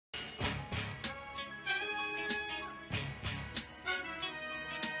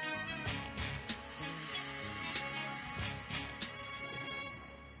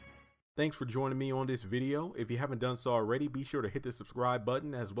Thanks for joining me on this video. If you haven't done so already, be sure to hit the subscribe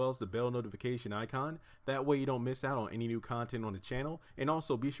button as well as the bell notification icon. That way you don't miss out on any new content on the channel. And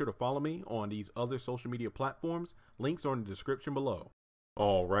also be sure to follow me on these other social media platforms. Links are in the description below.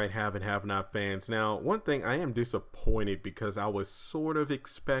 All right, have and have not fans. Now, one thing, I am disappointed because I was sort of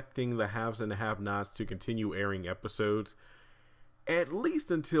expecting the haves and the have-nots to continue airing episodes at least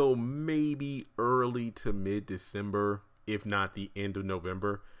until maybe early to mid-December, if not the end of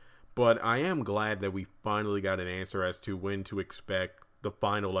November. But I am glad that we finally got an answer as to when to expect the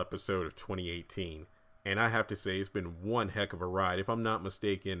final episode of 2018. And I have to say, it's been one heck of a ride. If I'm not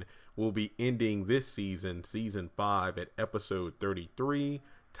mistaken, we'll be ending this season, season 5, at episode 33,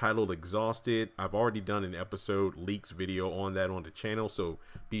 titled Exhausted. I've already done an episode leaks video on that on the channel, so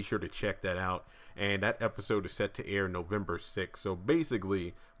be sure to check that out. And that episode is set to air November 6th. So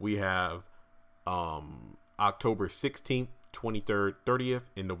basically, we have October 16th, 23rd, 30th,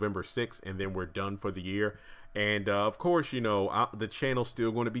 and November 6th, and then we're done for the year. And of course, you know, the channel's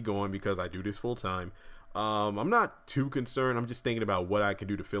still going to be going because I do this full time. I'm not too concerned. I'm just thinking about what I can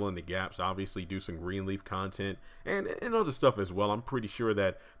do to fill in the gaps. Obviously do some Greenleaf content and other stuff as well. I'm pretty sure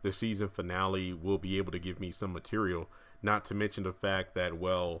that the season finale will be able to give me some material, not to mention the fact that,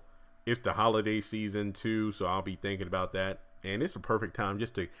 well, it's the holiday season too, so I'll be thinking about that. And it's a perfect time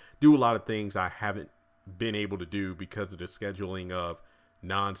just to do a lot of things I haven't been able to do because of the scheduling of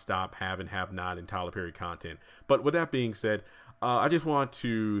non-stop have and have not and Tyler Perry content. But with that being said, I just want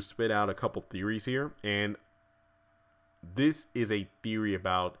to spit out a couple theories here, and this is a theory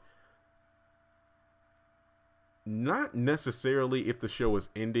about not necessarily if the show is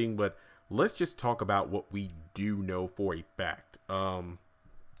ending, but let's just talk about what we do know for a fact.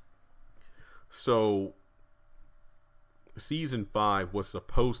 So season 5 was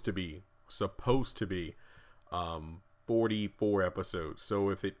supposed to be 44 episodes. So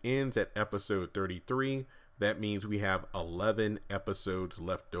if it ends at episode 33, that means we have 11 episodes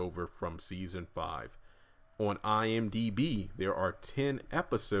left over from season 5. On IMDb, there are 10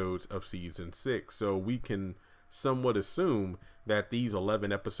 episodes of season 6. So we can somewhat assume that these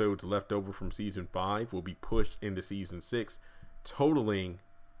 11 episodes left over from season 5 will be pushed into season 6, totaling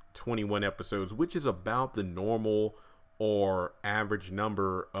 21 episodes, which is about the normal or average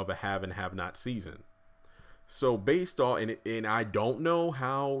number of a have and have not season. So based on, and I don't know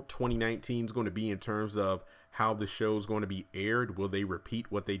how 2019 is going to be in terms of how the show is going to be aired. Will they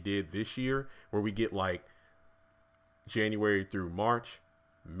repeat what they did this year, where we get like January through March,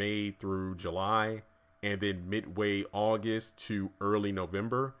 May through July, and then midway August to early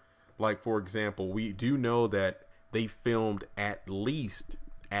November? Like, for example, we do know that they filmed at least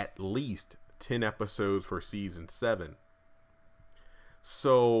 10 episodes for season 7.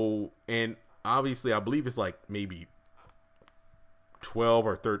 So, and obviously, I believe it's like maybe 12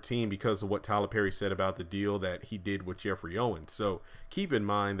 or 13 because of what Tyler Perry said about the deal that he did with Jeffrey Owens. So keep in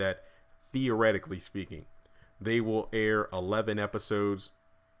mind that theoretically speaking, they will air 11 episodes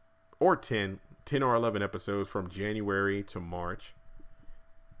or 10 or 11 episodes from January to March.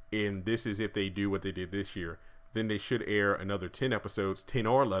 And this is if they do what they did this year. Then they should air another 10 episodes, 10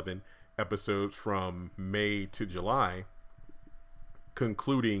 or 11 episodes from May to July,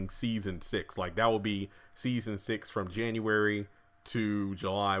 concluding season 6. Like, that will be season 6 from January to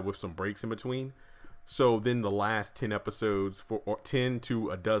July with some breaks in between. So then the last 10 episodes, or 10 to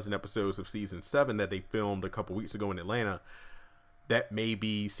a dozen episodes of season 7 that they filmed a couple weeks ago in Atlanta, that may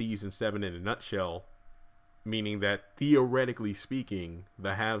be season 7 in a nutshell, meaning that theoretically speaking,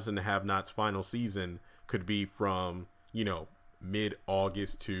 the haves and the have-nots final season could be from, you know,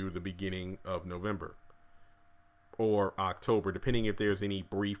 mid-August to the beginning of November or October, depending if there's any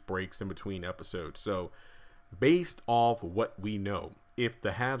brief breaks in between episodes. So based off what we know, if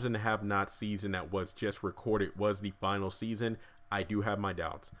the haves and the have-nots season that was just recorded was the final season, I do have my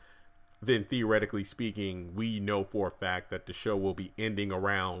doubts. Then theoretically speaking, we know for a fact that the show will be ending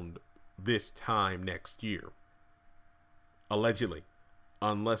around this time next year, allegedly,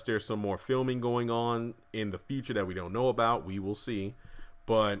 unless there's some more filming going on in the future that we don't know about. We will see,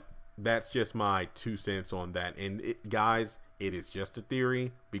 but that's just my 2 cents on that. And guys, it is just a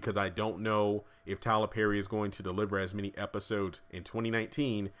theory because I don't know if Tyler Perry is going to deliver as many episodes in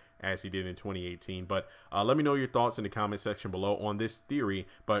 2019 as he did in 2018. But let me know your thoughts in the comment section below on this theory.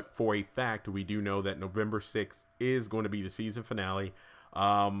 But for a fact, we do know that November 6th is going to be the season finale.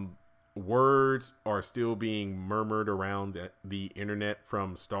 Words are still being murmured around the internet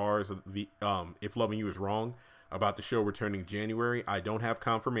from stars of the If Loving You Is Wrong about the show returning January. I don't have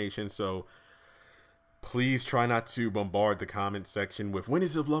confirmation, so Please try not to bombard the comment section with when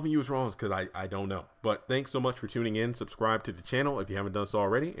is it loving you is wrong, because I don't know. But thanks so much for tuning in. Subscribe to the channel if you haven't done so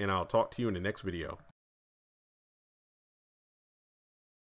already, and I'll talk to you in the next video.